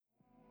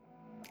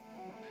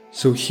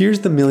So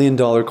here's the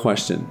 $1,000,000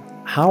 question.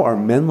 How are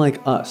men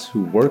like us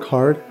who work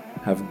hard,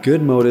 have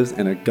good motives,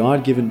 and a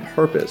God-given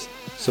purpose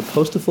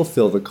supposed to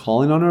fulfill the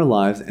calling on our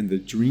lives and the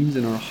dreams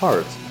in our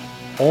hearts,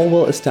 all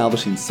while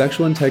establishing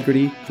sexual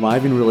integrity,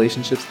 thriving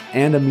relationships,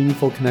 and a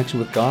meaningful connection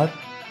with God?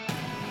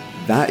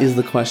 That is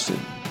the question,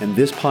 and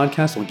this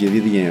podcast will give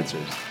you the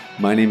answers.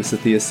 My name is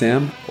Sathya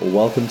Sam.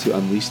 Welcome to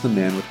Unleash the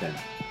Man Within.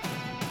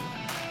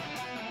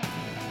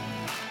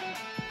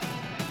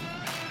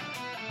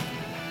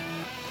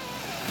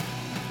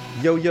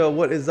 Yo,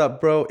 what is up,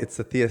 bro? It's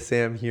Sathya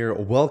Sam here.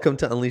 Welcome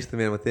to Unleash the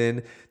Man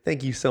Within.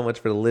 Thank you so much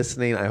for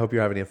listening. I hope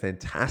you're having a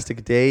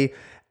fantastic day.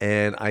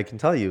 And I can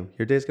tell you,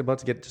 your day's about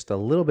to get just a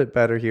little bit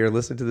better here.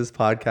 Listen to this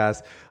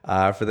podcast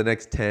for the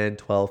next 10,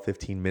 12,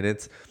 15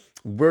 minutes.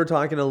 We're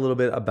talking a little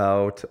bit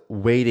about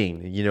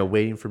waiting,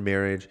 waiting for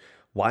marriage,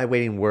 why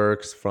waiting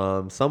works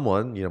from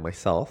someone,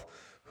 myself,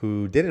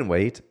 who didn't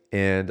wait.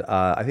 And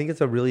I think it's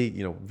a really,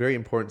 very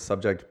important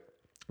subject,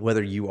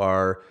 whether you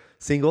are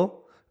single,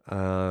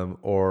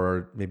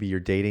 or maybe you're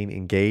dating,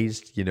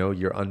 engaged,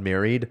 you're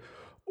unmarried,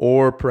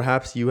 or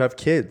perhaps you have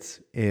kids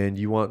and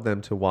you want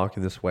them to walk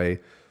in this way.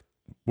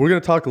 We're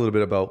going to talk a little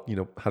bit about,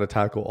 how to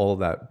tackle all of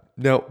that.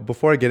 Now,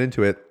 before I get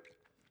into it,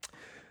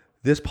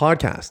 this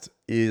podcast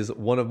is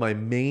one of my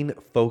main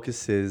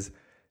focuses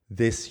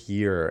this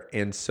year.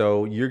 And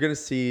so you're going to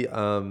see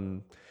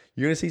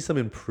some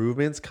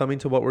improvements coming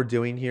to what we're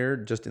doing here,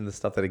 just in the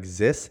stuff that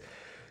exists.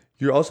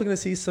 You're also going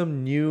to see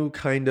some new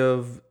kind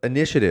of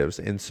initiatives.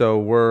 And so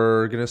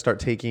we're going to start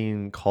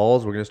taking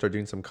calls. We're going to start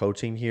doing some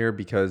coaching here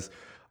because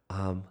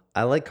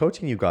I like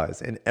coaching you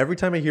guys. And every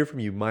time I hear from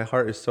you, my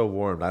heart is so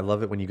warmed. I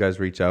love it when you guys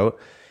reach out.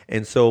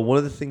 And so one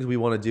of the things we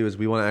want to do is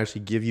we want to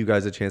actually give you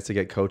guys a chance to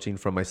get coaching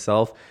from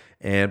myself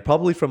and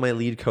probably from my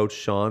lead coach,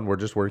 Sean. We're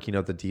just working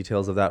out the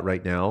details of that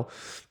right now.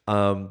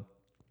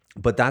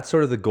 But that's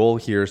sort of the goal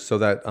here, so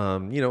that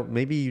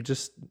maybe you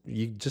just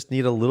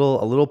need a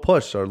little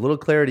push or a little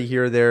clarity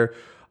here or there.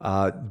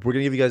 We're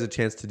gonna give you guys a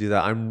chance to do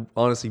that. I'm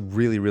honestly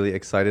really, really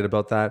excited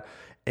about that.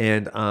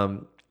 And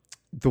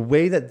the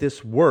way that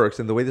this works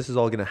and the way this is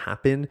all gonna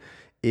happen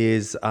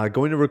is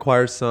going to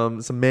require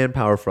some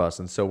manpower for us.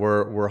 And so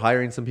we're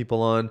hiring some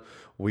people on.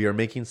 We are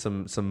making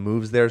some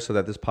moves there so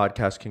that this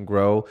podcast can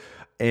grow.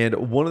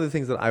 And one of the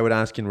things that I would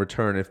ask in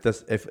return,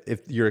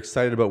 if you're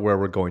excited about where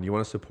we're going, you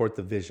want to support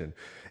the vision,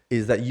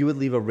 is that you would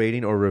leave a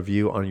rating or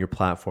review on your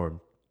platform.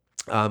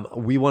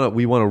 We want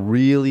to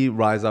really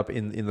rise up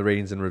in the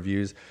ratings and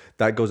reviews.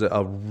 That goes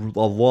a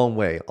long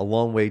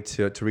way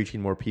to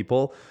reaching more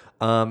people.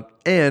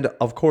 And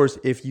of course,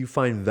 if you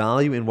find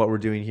value in what we're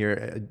doing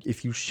here,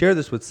 if you share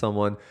this with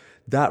someone,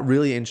 that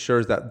really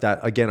ensures that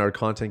again, our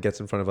content gets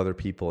in front of other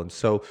people. And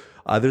so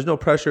there's no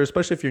pressure,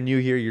 especially if you're new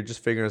here, you're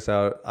just figuring us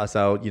out. I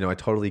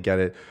totally get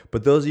it.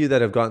 But those of you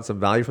that have gotten some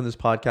value from this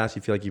podcast,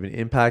 you feel like you've been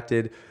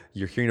impacted,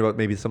 you're hearing about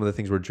maybe some of the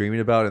things we're dreaming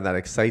about, and that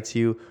excites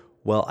you.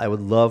 Well, I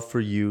would love for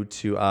you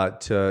to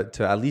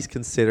at least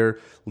consider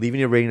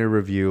leaving a rating or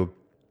review,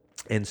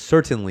 and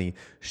certainly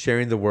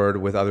sharing the word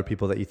with other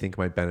people that you think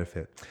might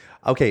benefit.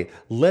 Okay,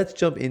 let's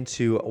jump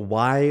into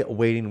why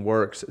waiting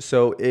works.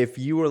 So if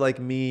you were like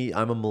me,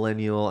 I'm a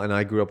millennial and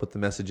I grew up with the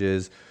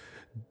messages,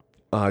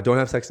 don't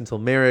have sex until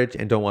marriage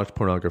and don't watch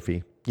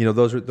pornography.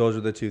 Those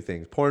are the two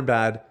things. Porn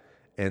bad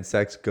and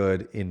sex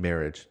good in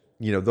marriage.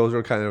 Those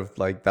are kind of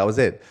like, that was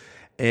it.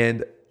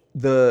 And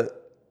the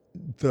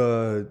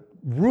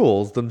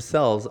rules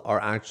themselves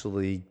are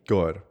actually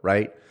good,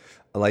 right?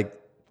 Like,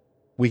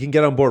 we can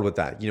get on board with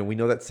that. We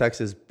know that sex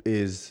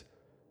is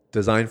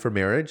designed for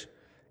marriage,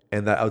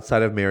 and that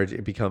outside of marriage,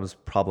 it becomes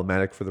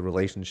problematic for the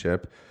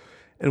relationship.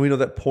 And we know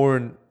that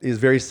porn is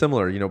very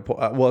similar.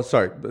 Porn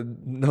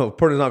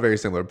is not very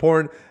similar.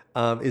 Porn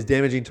is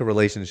damaging to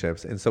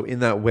relationships. And so in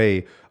that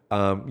way,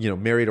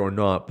 married or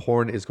not,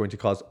 porn is going to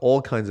cause all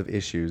kinds of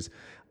issues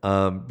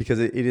because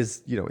it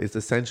is, it's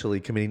essentially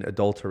committing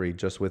adultery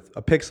just with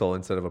a pixel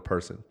instead of a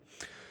person.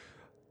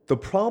 The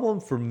problem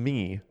for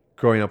me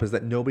growing up is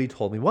that nobody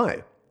told me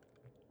why,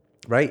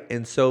 right?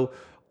 And so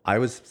I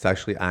was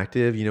sexually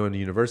active, in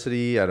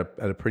university at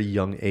a pretty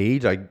young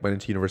age. I went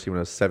into university when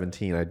I was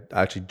 17. I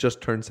actually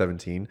just turned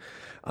 17.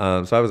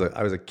 So I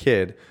was a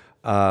kid.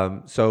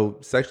 So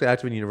sexually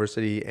active in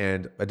university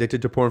and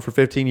addicted to porn for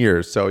 15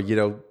 years. So,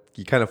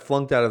 you kind of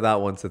flunked out of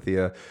that one,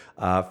 Sathya.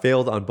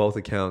 Failed on both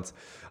accounts.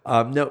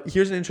 Now,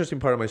 here's an interesting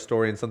part of my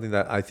story, and something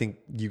that I think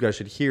you guys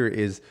should hear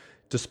is,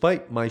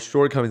 despite my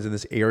shortcomings in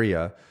this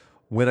area,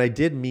 when I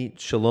did meet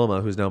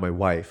Shaloma, who's now my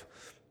wife,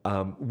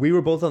 we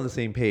were both on the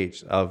same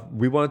page of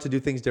we wanted to do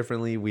things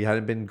differently. We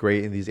hadn't been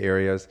great in these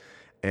areas,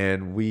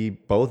 and we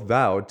both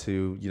vowed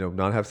to,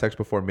 not have sex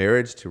before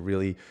marriage, to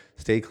really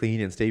stay clean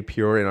and stay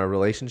pure in our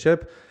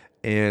relationship.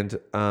 And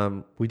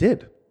we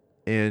did.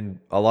 And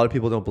a lot of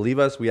people don't believe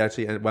us. We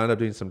actually wound up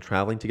doing some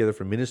traveling together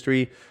for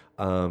ministry.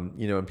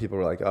 And people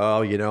were like,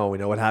 oh, we know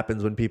what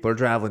happens when people are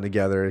traveling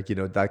together,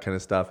 that kind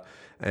of stuff.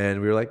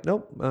 And we were like,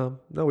 nope, no,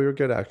 we were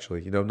good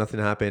actually. Nothing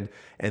happened.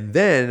 And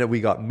then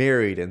we got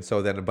married. And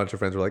so then a bunch of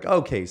friends were like,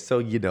 okay, so,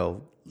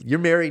 you're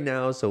married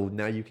now, so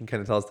now you can kind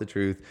of tell us the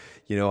truth.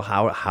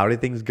 How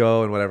did things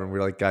go and whatever. And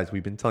we're like, guys,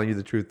 we've been telling you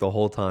the truth the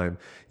whole time.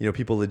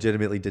 People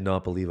legitimately did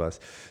not believe us.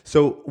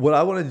 So what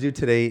I want to do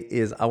today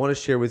is I want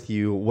to share with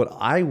you what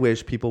I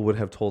wish people would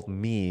have told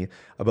me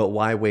about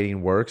why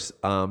waiting works.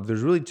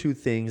 There's really two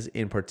things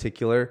in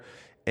particular.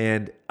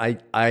 And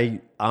I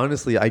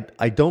honestly,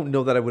 I don't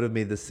know that I would have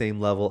made the same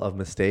level of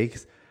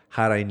mistakes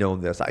had I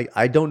known this.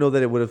 I don't know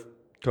that it would have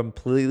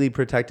completely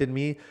protected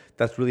me.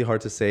 That's really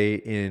hard to say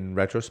in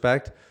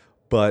retrospect,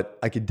 but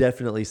I could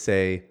definitely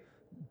say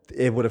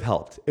it would have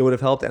helped. It would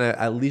have helped, and I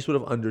at least would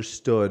have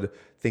understood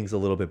things a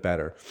little bit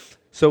better.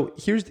 So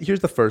here's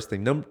the first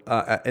thing.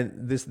 And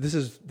this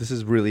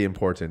is really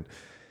important.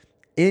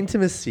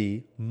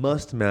 Intimacy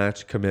must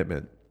match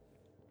commitment.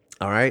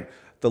 All right?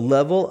 The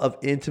level of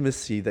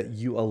intimacy that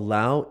you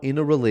allow in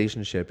a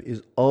relationship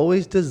is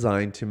always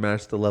designed to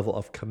match the level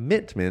of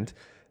commitment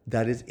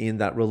that is in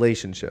that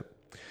relationship.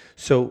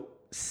 So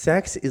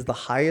sex is the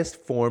highest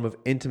form of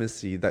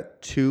intimacy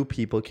that two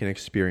people can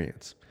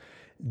experience.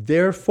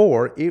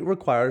 Therefore, it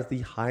requires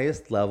the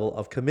highest level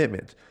of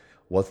commitment.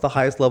 What's the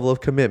highest level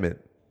of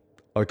commitment?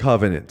 A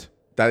covenant.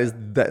 That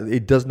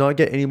it does not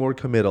get any more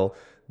committal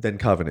than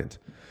covenant.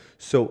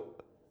 So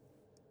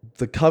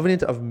the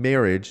covenant of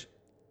marriage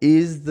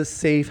is the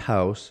safe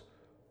house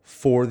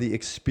for the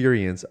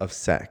experience of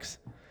sex.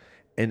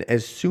 And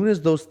as soon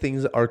as those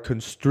things are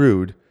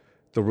construed,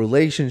 the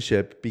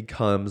relationship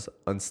becomes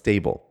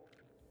unstable.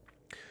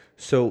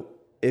 So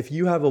if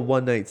you have a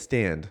one-night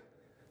stand,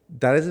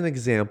 that is an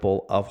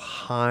example of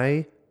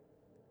high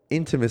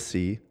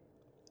intimacy,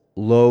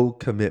 low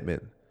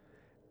commitment.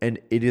 And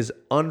it is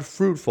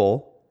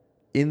unfruitful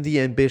in the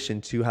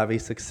ambition to have a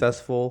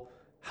successful,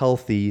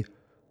 healthy,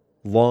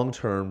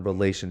 long-term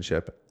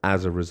relationship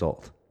as a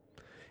result.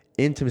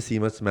 Intimacy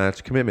must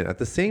match commitment. At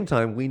the same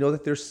time, we know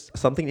that there's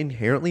something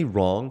inherently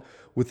wrong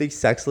with a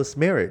sexless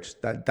marriage.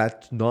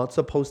 That's not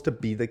supposed to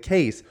be the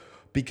case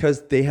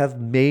because they have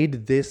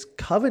made this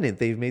covenant.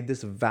 They've made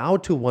this vow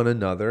to one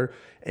another.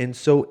 And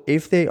so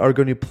if they are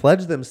going to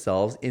pledge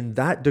themselves in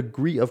that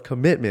degree of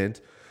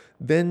commitment,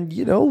 then,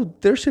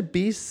 there should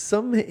be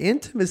some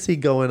intimacy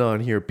going on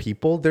here,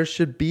 people. There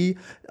should be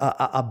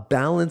a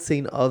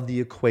balancing of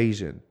the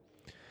equation.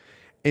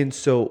 And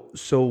so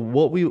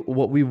what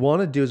we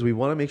want to do is we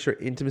want to make sure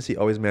intimacy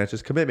always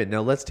matches commitment.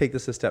 Now let's take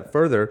this a step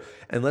further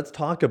and let's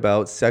talk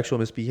about sexual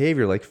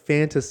misbehavior like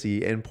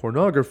fantasy and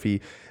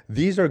pornography.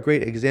 These are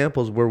great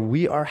examples where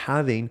we are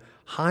having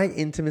high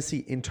intimacy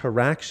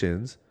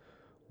interactions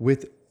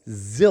with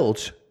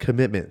zilch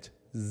commitment.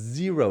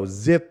 Zero,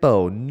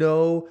 zippo,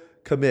 no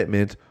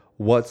commitment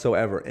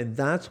whatsoever. And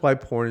that's why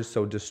porn is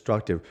so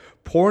destructive.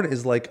 Porn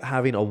is like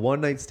having a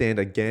one-night stand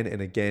again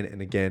and again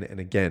and again and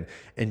again.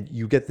 And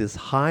you get this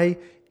high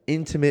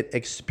intimate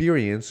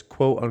experience,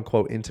 quote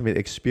unquote intimate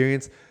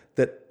experience,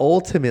 that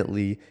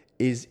ultimately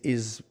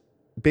is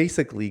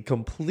basically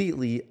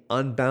completely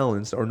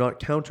unbalanced or not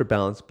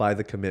counterbalanced by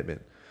the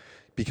commitment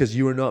because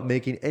you are not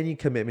making any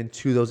commitment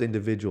to those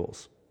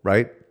individuals,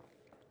 right?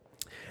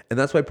 And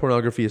that's why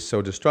pornography is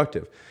so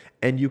destructive.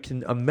 And you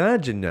can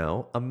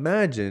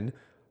imagine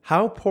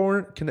how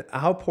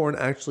porn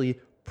actually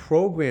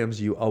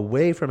programs you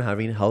away from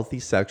having healthy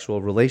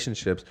sexual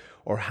relationships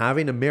or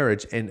having a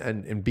marriage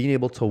and being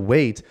able to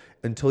wait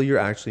until you're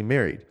actually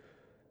married.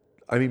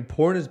 I mean,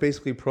 porn is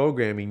basically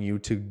programming you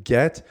to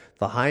get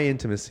the high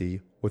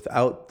intimacy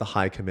without the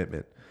high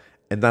commitment.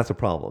 And that's a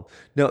problem.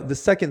 Now, the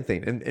second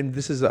thing, and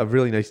this is a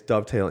really nice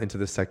dovetail into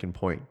the second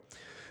point,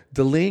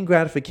 delaying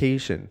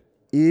gratification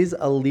is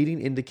a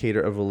leading indicator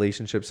of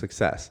relationship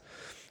success.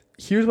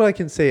 Here's what I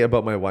can say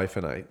about my wife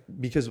and I,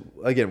 because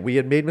again, we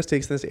had made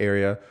mistakes in this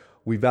area.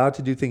 We vowed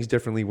to do things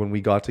differently when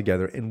we got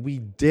together, and we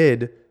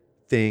did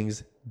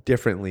things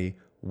differently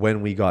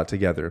when we got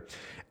together.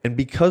 And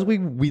because we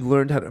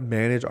learned how to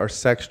manage our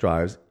sex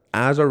drives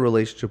as our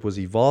relationship was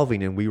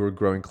evolving and we were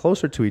growing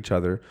closer to each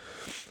other,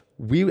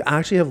 we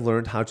actually have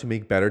learned how to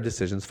make better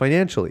decisions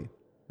financially,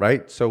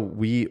 right? So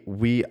we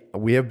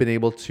have been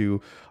able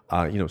to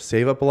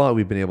save up a lot.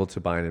 We've been able to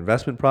buy an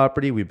investment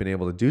property. We've been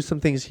able to do some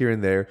things here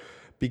and there.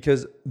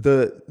 Because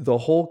the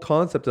whole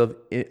concept of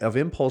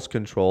impulse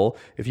control,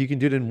 if you can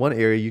do it in one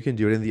area, you can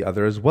do it in the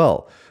other as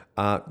well.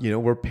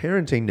 We're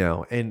parenting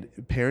now, and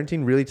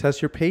parenting really tests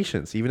your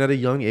patience. Even at a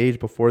young age,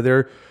 before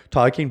they're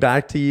talking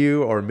back to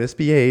you or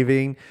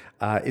misbehaving,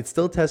 it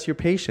still tests your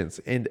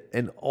patience.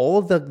 And all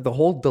of the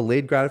whole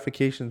delayed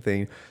gratification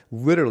thing,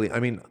 literally,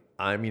 I mean,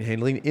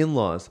 handling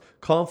in-laws,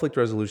 conflict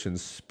resolution,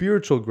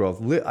 spiritual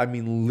growth,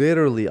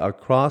 literally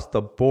across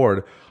the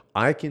board,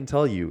 I can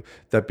tell you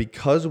that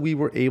because we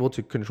were able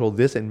to control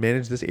this and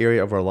manage this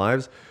area of our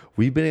lives,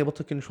 we've been able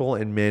to control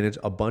and manage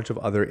a bunch of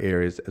other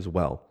areas as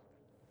well.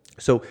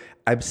 So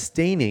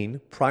abstaining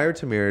prior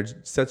to marriage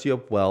sets you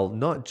up well,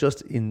 not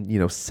just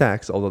in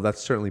sex, although that's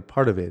certainly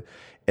part of it.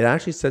 It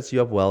actually sets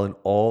you up well in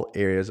all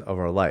areas of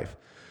our life.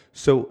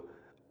 So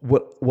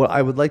what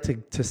I would like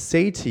to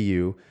say to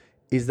you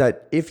is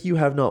that if you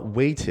have not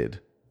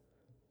waited,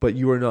 but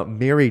you are not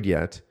married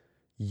yet,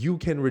 you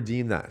can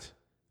redeem that.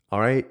 All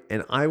right.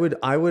 And I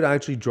would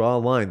actually draw a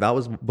line. That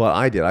was what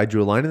I did. I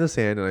drew a line in the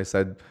sand and I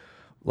said,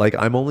 like,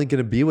 I'm only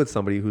going to be with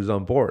somebody who's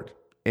on board.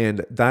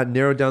 And that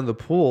narrowed down the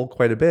pool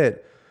quite a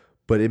bit.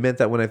 But it meant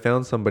that when I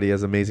found somebody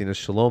as amazing as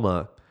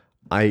Shaloma,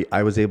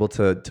 I was able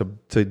to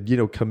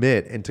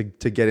commit and to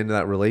get into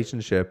that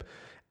relationship.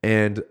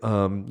 And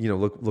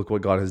look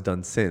what God has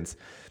done since.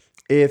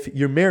 If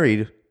you're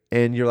married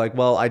and you're like,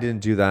 well, I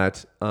didn't do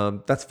that,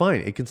 that's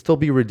fine. It can still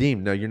be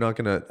redeemed. Now, you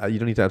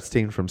don't need to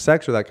abstain from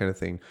sex or that kind of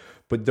thing.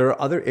 But there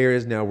are other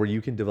areas now where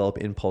you can develop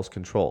impulse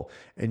control,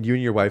 and you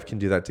and your wife can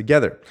do that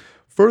together.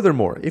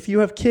 Furthermore, if you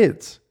have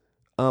kids,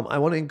 I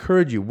want to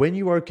encourage you, when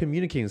you are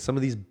communicating some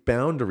of these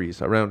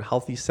boundaries around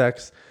healthy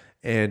sex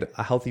and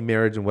a healthy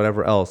marriage and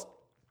whatever else,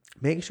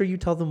 make sure you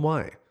tell them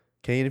why.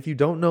 Okay. And if you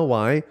don't know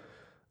why,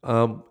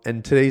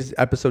 and today's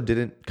episode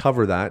didn't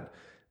cover that,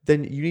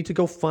 then you need to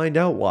go find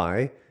out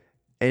why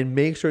and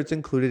make sure it's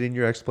included in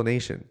your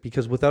explanation.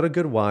 Because without a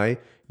good why,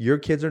 your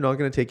kids are not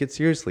going to take it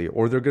seriously,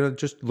 or they're going to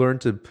just learn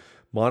to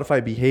modify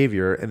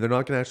behavior, and they're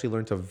not going to actually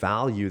learn to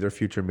value their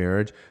future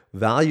marriage,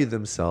 value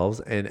themselves,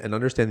 and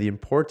understand the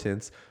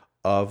importance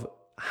of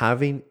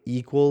having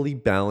equally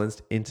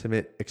balanced,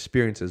 intimate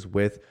experiences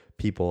with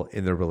people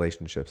in their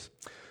relationships.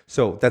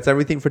 So that's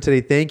everything for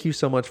today. Thank you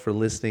so much for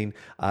listening.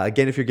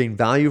 Again, if you're getting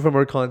value from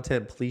our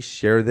content, please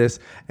share this,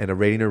 and a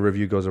rating or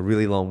review goes a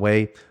really long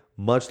way.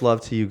 Much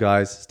love to you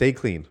guys. Stay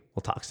clean.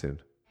 We'll talk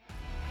soon.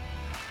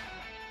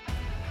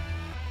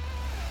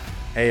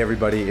 Hey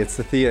everybody, it's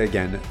Sathia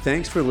again.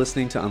 Thanks for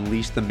listening to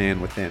Unleash the Man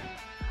Within.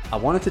 I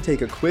wanted to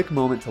take a quick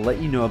moment to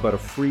let you know about a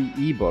free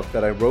ebook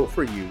that I wrote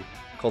for you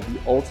called The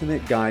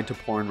Ultimate Guide to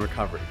Porn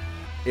Recovery.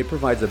 It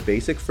provides a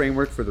basic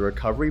framework for the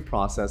recovery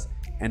process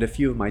and a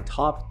few of my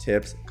top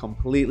tips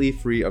completely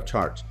free of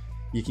charge.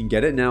 You can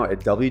get it now at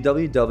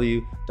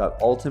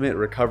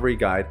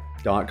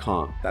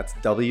www.ultimaterecoveryguide.com. That's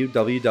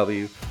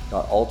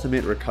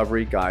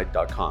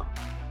www.ultimaterecoveryguide.com.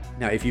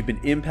 Now, if you've been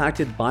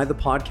impacted by the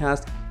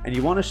podcast and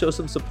you want to show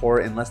some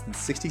support in less than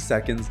 60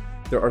 seconds,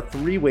 there are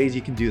 3 ways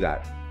you can do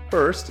that.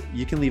 First,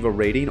 you can leave a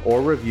rating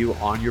or review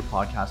on your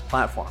podcast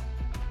platform.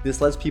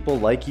 This lets people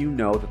like you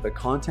know that the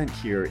content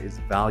here is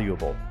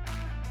valuable.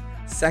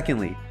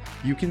 Secondly,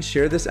 you can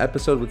share this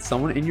episode with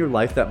someone in your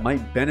life that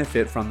might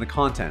benefit from the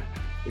content.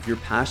 If you're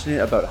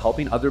passionate about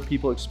helping other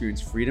people experience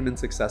freedom and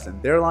success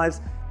in their lives,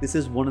 this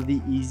is one of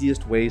the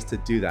easiest ways to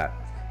do that.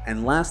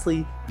 And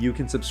lastly, you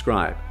can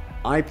subscribe.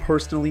 I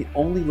personally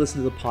only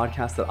listen to the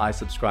podcast that I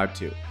subscribe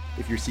to.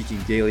 If you're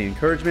seeking daily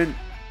encouragement,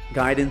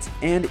 guidance,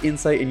 and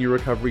insight in your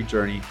recovery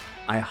journey,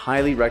 I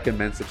highly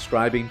recommend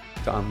subscribing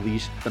to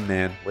Unleash the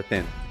Man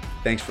Within.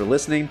 Thanks for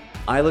listening.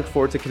 I look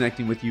forward to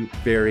connecting with you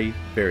very,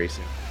 very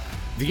soon.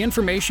 The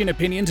information,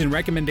 opinions, and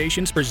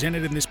recommendations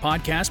presented in this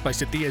podcast by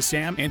Sathia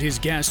Sam and his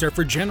guests are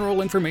for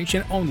general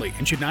information only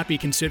and should not be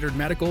considered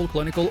medical,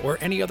 clinical, or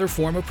any other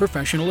form of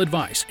professional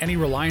advice. Any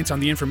reliance on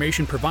the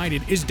information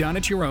provided is done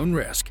at your own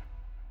risk.